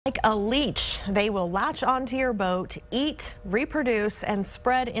Like a leech, they will latch onto your boat, eat, reproduce, and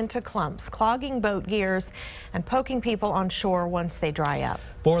spread into clumps, clogging boat gears and poking people on shore once they dry up.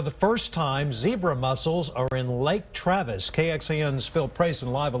 For the first time, zebra mussels are in Lake Travis. KXAN's Phil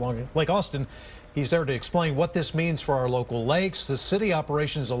Prayson live along Lake Austin. He's there to explain what this means for our local lakes, the city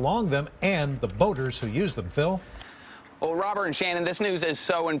operations along them, and the boaters who use them. Phil? Well, Robert and Shannon, this news is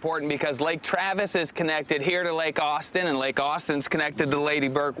so important because Lake Travis is connected here to Lake Austin, and Lake Austin's connected to Lady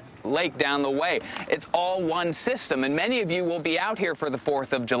Bird Lake down the way. It's all one system, and many of you will be out here for the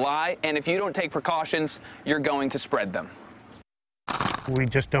 4th of July, and if you don't take precautions, you're going to spread them. We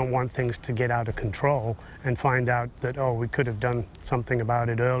just don't want things to get out of control and find out that, oh, we could have done something about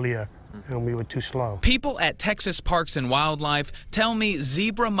it earlier and we were too slow. People at Texas Parks and Wildlife tell me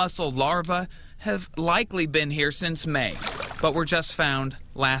zebra mussel larvae have likely been here since May, but were just found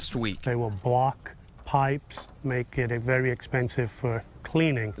last week. They will block pipes, make it very expensive for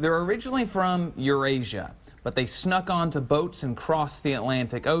cleaning. They're originally from Eurasia, but they snuck onto boats and crossed the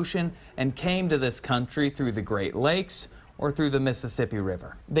Atlantic Ocean and came to this country through the Great Lakes or through the Mississippi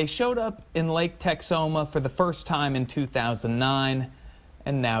River. They showed up in Lake Texoma for the first time in 2009,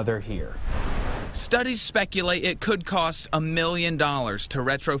 and now they're here. Studies speculate it could cost $1 million to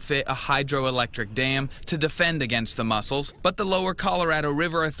retrofit a hydroelectric dam to defend against the mussels, but the Lower Colorado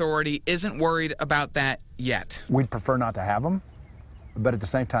River Authority isn't worried about that yet. We'd prefer not to have them, but at the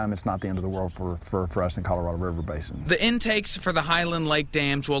same time, it's not the end of the world for us in Colorado River Basin. The intakes for the Highland Lake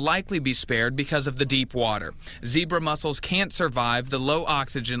dams will likely be spared because of the deep water. Zebra mussels can't survive the low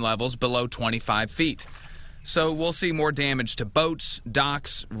oxygen levels below 25 feet. So we'll see more damage to boats,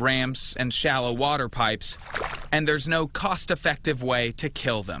 docks, ramps, and shallow water pipes, and there's no cost-effective way to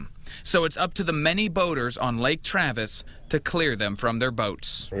kill them. So it's up to the many boaters on Lake Travis to clear them from their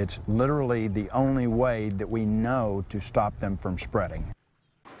boats. It's literally the only way that we know to stop them from spreading.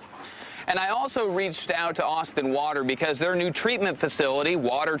 And I also reached out to Austin Water because their new treatment facility,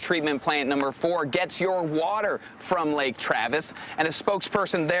 Water Treatment Plant number 4, gets your water from Lake Travis. And a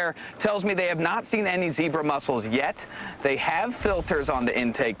spokesperson there tells me they have not seen any zebra mussels yet. They have filters on the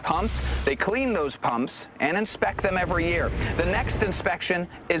intake pumps. They clean those pumps and inspect them every year. The next inspection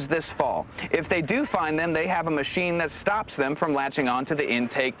is this fall. If they do find them, they have a machine that stops them from latching onto the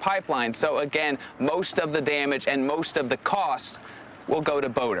intake pipeline. So again, most of the damage and most of the cost will go to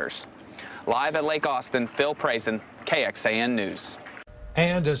boaters. Live at Lake Austin, Phil Prayson, KXAN News.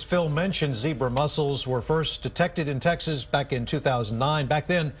 And as Phil mentioned, zebra mussels were first detected in Texas back in 2009. Back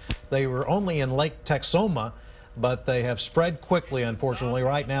then, they were only in Lake Texoma, but they have spread quickly, unfortunately.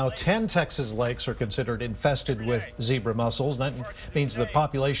 Right now, 10 Texas lakes are considered infested with zebra mussels. That means the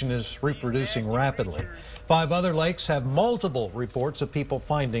population is reproducing rapidly. 5 other lakes have multiple reports of people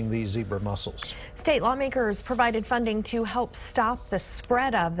finding these zebra mussels. State lawmakers provided funding to help stop the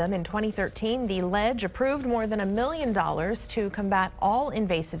spread of them. In 2013, the ledge approved more than $1 million to combat all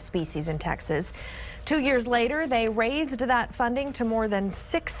invasive species in Texas. 2 years later, they raised that funding to more than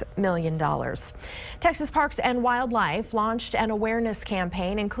 $6 million. Texas Parks and Wildlife launched an awareness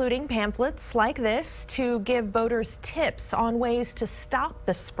campaign, including pamphlets like this to give boaters tips on ways to stop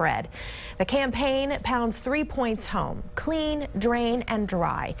the spread. The campaign pounds 3 points home: clean, drain, and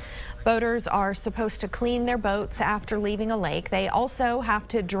dry. Boaters are supposed to clean their boats after leaving a lake. They also have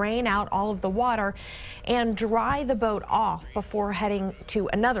to drain out all of the water and dry the boat off before heading to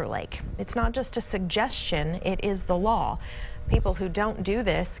another lake. It's not just a suggestion, it is the law. People who don't do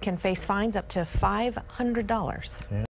this can face fines up to $500.